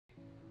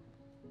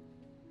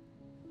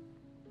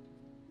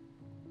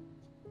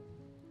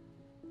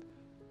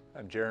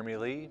I'm Jeremy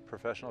Lee,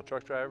 professional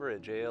truck driver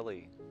at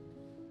JLE.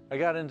 I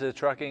got into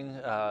trucking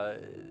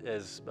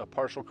as a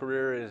partial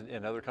career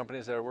in other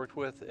companies that I worked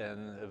with,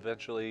 and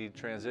eventually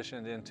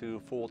transitioned into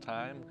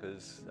full-time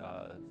because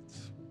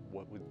it's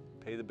what would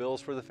pay the bills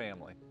for the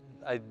family.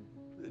 I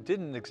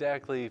didn't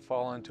exactly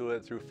fall into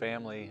it through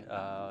family.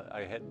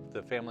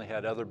 The family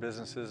had other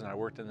businesses and I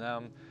worked in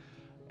them,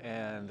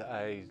 and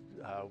I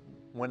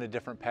went a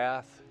different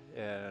path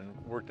and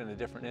worked in a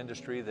different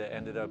industry that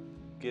ended up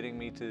getting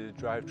me to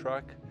drive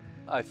truck.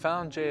 I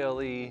found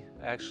JLE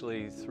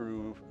actually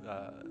through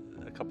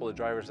a couple of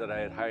drivers that I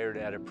had hired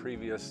at a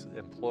previous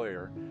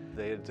employer.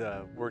 They had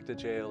worked at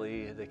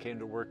JLE, they came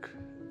to work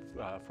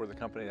for the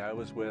company I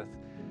was with,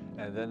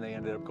 and then they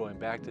ended up going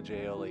back to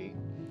JLE.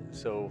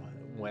 So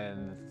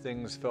when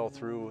things fell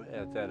through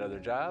at that other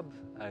job,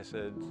 I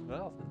said,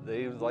 well,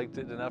 they liked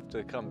it enough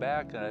to come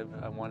back, and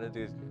I wanted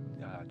to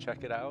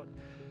check it out.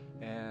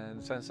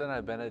 And since then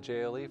I've been at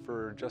JLE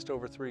for just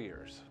over 3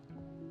 years.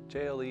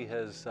 JLE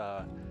has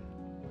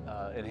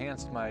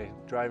enhanced my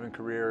driving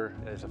career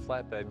as a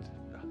flatbed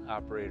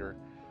operator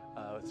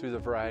through the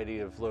variety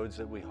of loads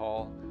that we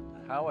haul.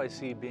 How I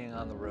see being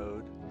on the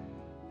road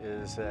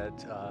is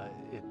that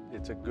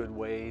it's a good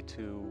way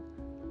to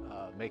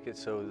make it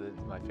so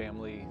that my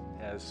family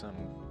has some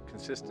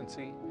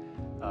consistency,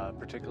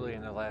 particularly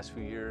in the last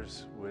few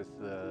years with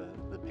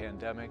the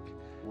pandemic,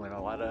 when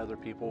a lot of other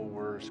people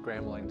were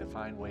scrambling to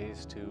find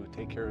ways to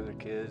take care of their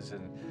kids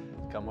and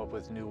come up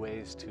with new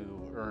ways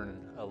to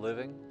earn a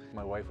living.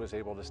 My wife was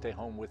able to stay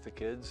home with the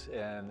kids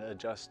and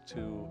adjust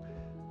to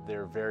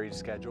their varied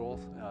schedule.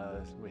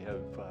 We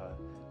have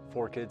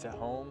 4 kids at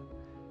home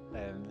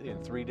and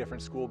in 3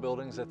 different school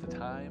buildings at the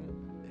time,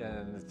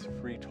 and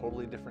 3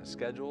 totally different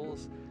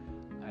schedules.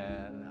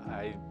 And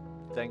I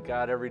thank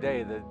God every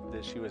day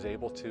that she was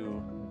able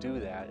to do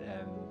that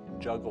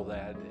and juggle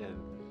that,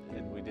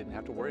 and we didn't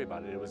have to worry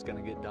about it. It was going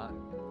to get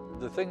done.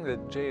 The thing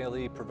that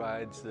JLE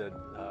provides that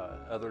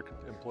other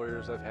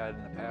employers I've had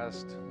in the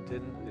past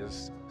didn't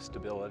is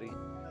stability.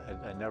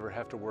 I never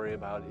have to worry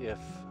about if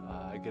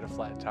I get a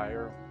flat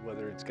tire,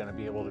 whether it's going to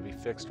be able to be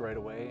fixed right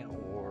away,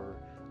 or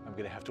I'm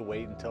going to have to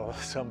wait until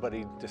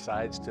somebody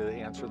decides to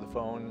answer the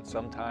phone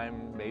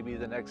sometime, maybe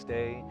the next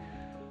day.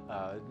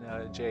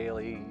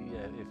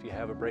 JLE, if you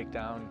have a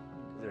breakdown,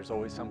 there's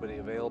always somebody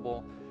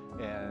available,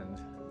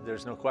 and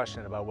there's no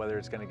question about whether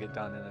it's going to get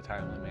done in a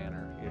timely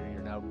manner.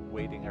 You're not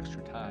waiting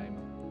extra time,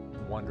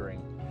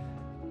 wondering,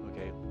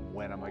 okay,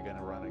 when am I going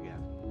to run again?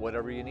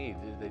 Whatever you need,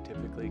 they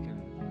typically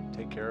can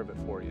take care of it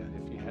for you.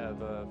 If you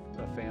have a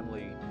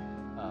family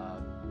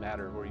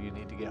matter where you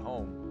need to get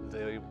home,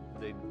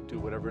 they do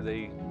whatever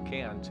they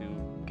can to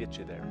get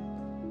you there.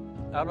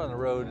 Out on the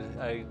road,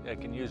 I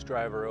can use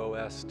Driver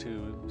OS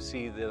to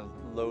see the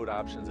load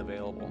options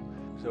available.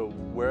 So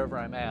wherever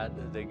I'm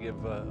at, they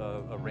give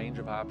a range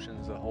of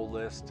options, a whole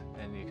list,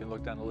 and you can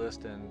look down the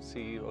list and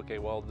see, okay,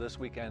 well, this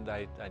weekend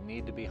I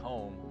need to be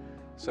home,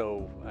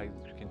 so I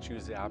can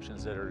choose the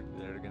options that are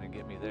going to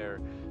get me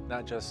there.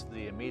 Not just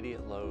the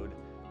immediate load,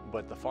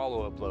 but the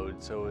follow-up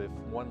load. So if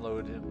one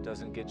load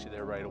doesn't get you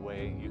there right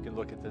away, you can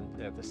look at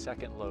the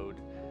second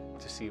load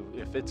to see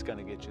if it's going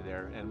to get you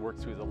there, and work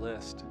through the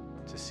list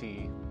to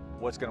see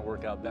what's going to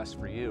work out best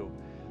for you.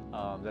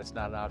 That's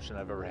not an option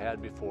I've ever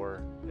had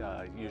before.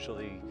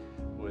 Usually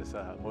with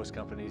most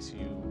companies,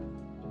 you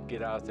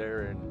get out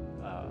there and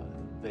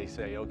they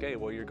say, okay,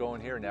 well, you're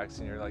going here next,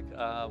 and you're like,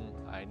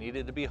 I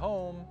needed to be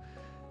home,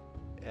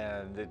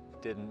 and it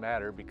didn't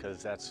matter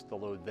because that's the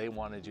load they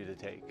wanted you to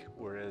take.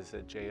 Whereas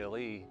at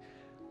JLE,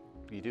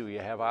 you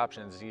have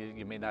options.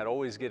 You may not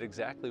always get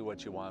exactly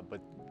what you want, but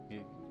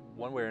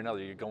one way or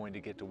another, you're going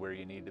to get to where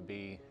you need to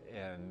be,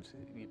 and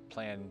you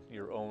plan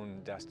your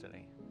own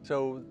destiny.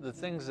 So the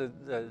things that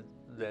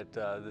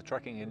the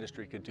trucking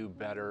industry could do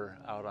better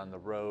out on the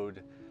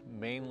road,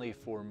 mainly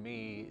for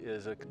me,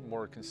 is a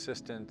more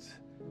consistent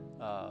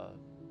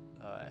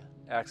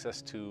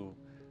access to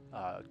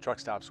truck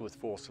stops with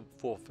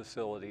full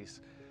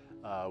facilities.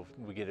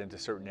 We get into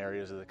certain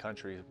areas of the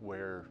country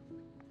where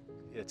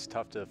it's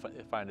tough to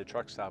find a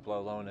truck stop, let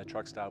alone a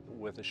truck stop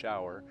with a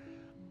shower.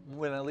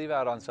 When I leave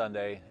out on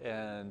Sunday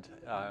and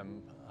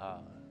I'm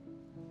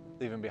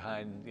leaving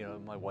behind,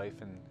 my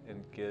wife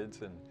and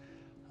kids, and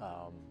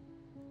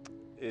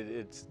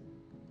it's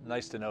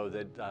nice to know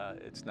that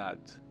it's not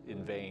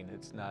in vain.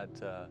 It's not.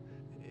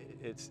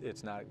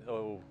 It's not.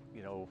 Oh,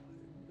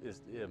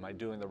 am I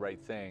doing the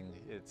right thing?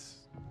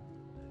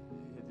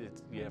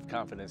 You have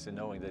confidence in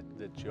knowing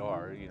that you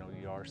are.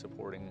 You are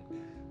supporting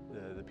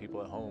the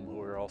people at home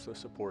who are also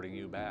supporting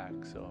you back.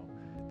 So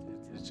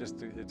it's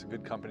a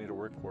good company to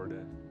work for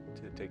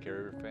to take care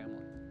of your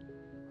family.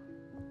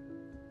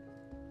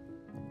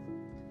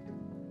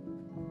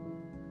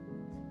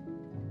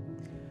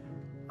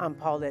 I'm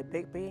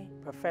Poulette B,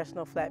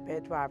 professional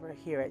flatbed driver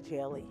here at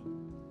JLE.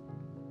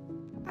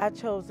 I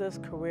chose this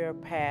career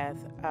path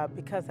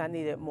because I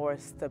needed more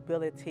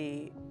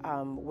stability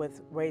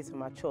with raising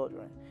my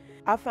children.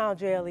 I found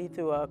JLE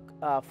through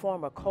a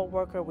former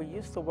co-worker. We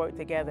used to work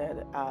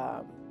together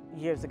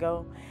years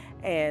ago,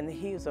 and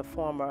he was a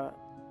former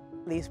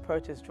lease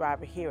purchase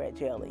driver here at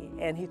JLE,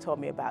 and he told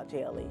me about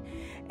JLE.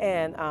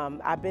 And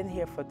I've been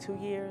here for 2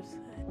 years.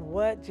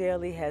 What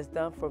JLE has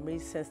done for me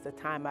since the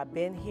time I've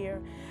been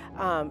here,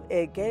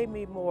 it gave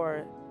me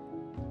more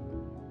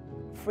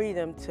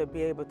freedom to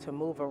be able to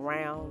move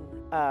around,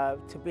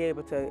 to be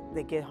able to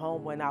get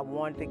home when I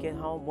wanted to get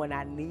home, when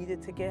I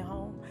needed to get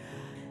home.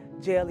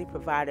 JLE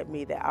provided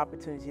me the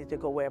opportunity to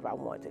go wherever I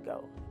wanted to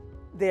go.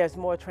 There's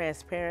more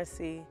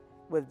transparency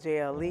with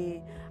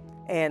JLE,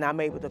 and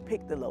I'm able to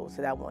pick the loads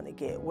that I want to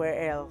get.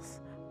 Whereas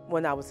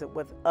when I was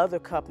with other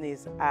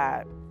companies,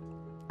 I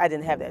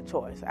didn't have that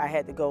choice. I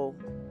had to go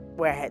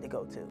where I had to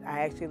go to. I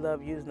actually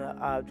love using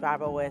a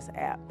Driver OS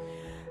app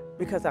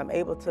because I'm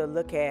able to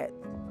look at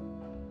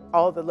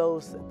all the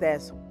loads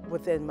that's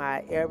within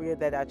my area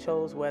that I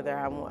chose, whether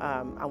I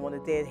want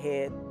to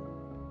deadhead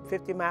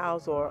 50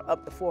 miles or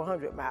up to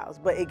 400 miles,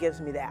 but it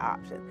gives me that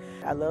option.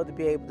 I love to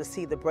be able to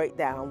see the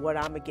breakdown, what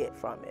I'm gonna get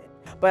from it.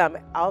 But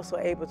I'm also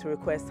able to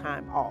request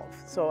time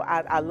off. So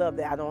I love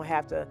that. I don't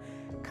have to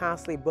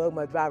constantly bug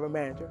my driver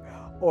manager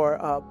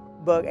or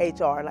bug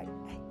HR, like,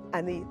 hey,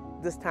 I need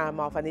this time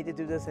off, I need to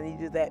do this, I need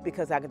to do that,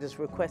 because I can just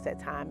request that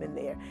time in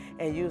there.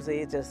 And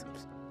usually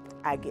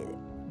I get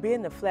it.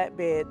 Being a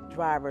flatbed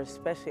driver,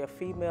 especially a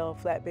female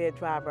flatbed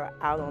driver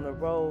out on the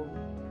road,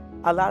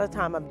 a lot of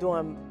time I'm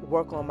doing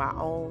work on my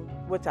own,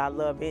 which I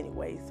love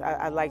anyways.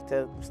 I like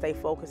to stay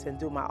focused and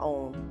do my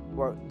own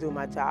work, do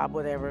my job,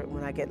 whatever.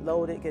 When I get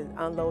loaded, get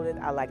unloaded,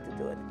 I like to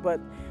do it. But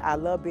I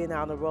love being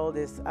out on the road.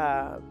 It's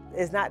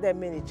not that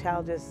many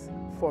challenges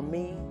for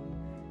me,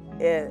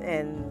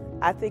 and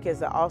I think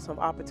it's an awesome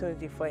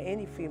opportunity for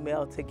any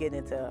female to get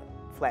into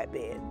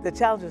flatbed. The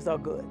challenges are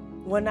good.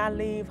 When I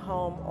leave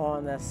home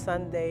on a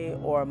Sunday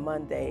or a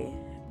Monday,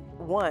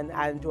 one,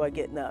 I enjoy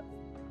getting up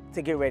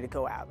to get ready to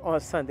go out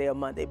on Sunday or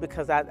Monday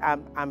because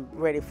I'm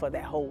ready for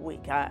that whole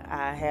week.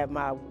 I have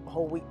my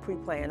whole week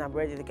pre-planned, I'm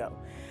ready to go.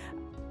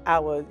 I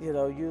would,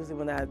 usually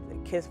when I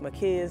kiss my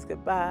kids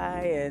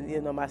goodbye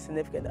and, my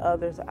significant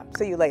others, I'll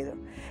see you later.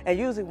 And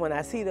usually when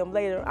I see them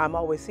later, I'm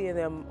always seeing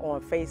them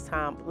on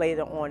FaceTime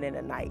later on in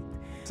the night.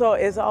 So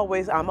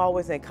I'm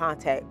always in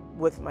contact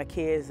with my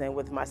kids and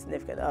with my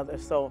significant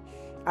others. So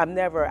I'm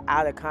never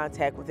out of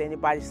contact with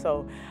anybody.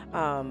 So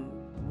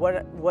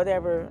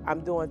whatever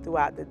I'm doing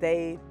throughout the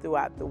day,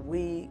 throughout the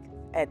week,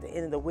 at the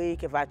end of the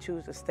week, if I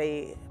choose to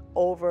stay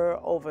over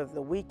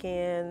the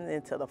weekend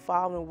into the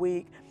following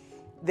week,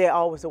 they're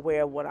always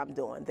aware of what I'm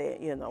doing.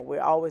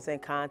 We're always in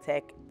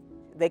contact.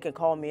 They can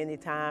call me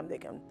anytime. They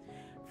can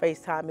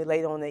FaceTime me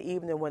later on in the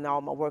evening when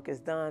all my work is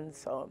done.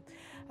 So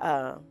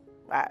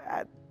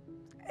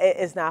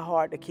it's not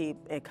hard to keep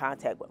in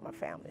contact with my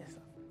family.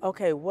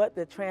 Okay, what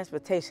the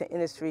transportation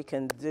industry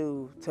can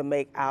do to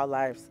make our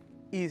lives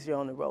easier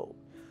on the road.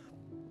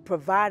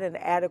 Provide an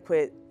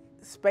adequate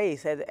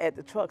space at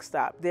the truck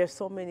stop. There's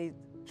so many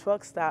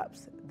truck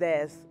stops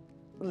that's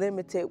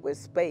limited with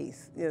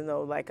space,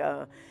 like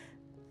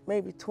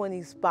maybe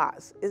 20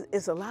 spots.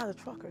 It's a lot of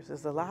truckers.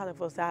 There's a lot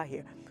of us out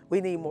here. We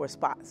need more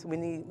spots. We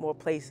need more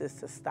places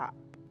to stop.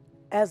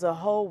 As a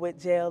whole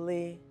with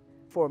JLE,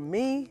 for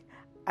me,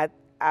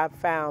 I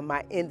found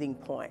my ending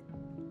point.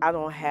 I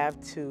don't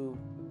have to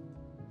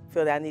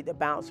feel that I need to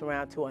bounce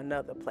around to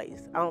another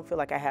place. I don't feel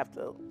like I have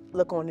to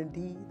look on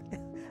Indeed,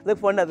 look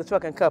for another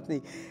trucking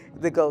company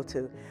to go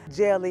to.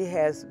 JLE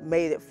has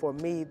made it for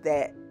me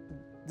that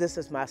this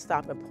is my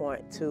stopping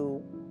point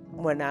to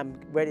when I'm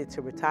ready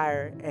to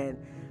retire and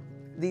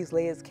these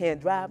legs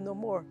can't drive no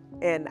more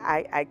and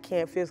I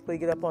can't physically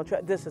get up on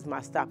track. This is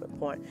my stopping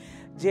point.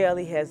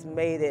 JLE has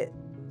made it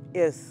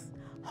is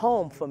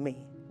home for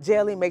me.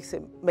 JLE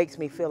makes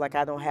me feel like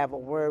I don't have a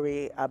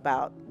worry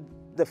about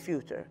the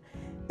future.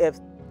 If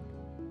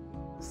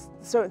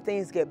certain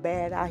things get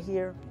bad out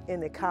here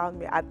in the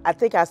economy, I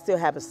think I still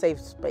have a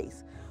safe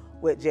space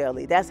with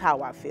JLE. That's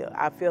how I feel.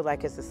 I feel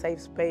like it's a safe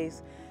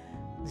space.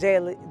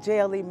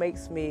 JLE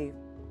makes me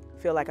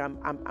feel like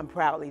I'm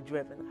proudly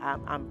driven.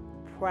 I'm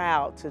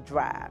proud to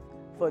drive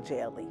for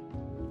JLE.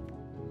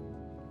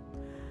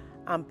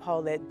 I'm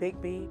Poulette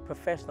B,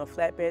 professional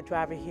flatbed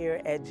driver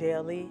here at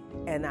JLE,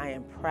 and I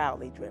am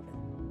proudly driven.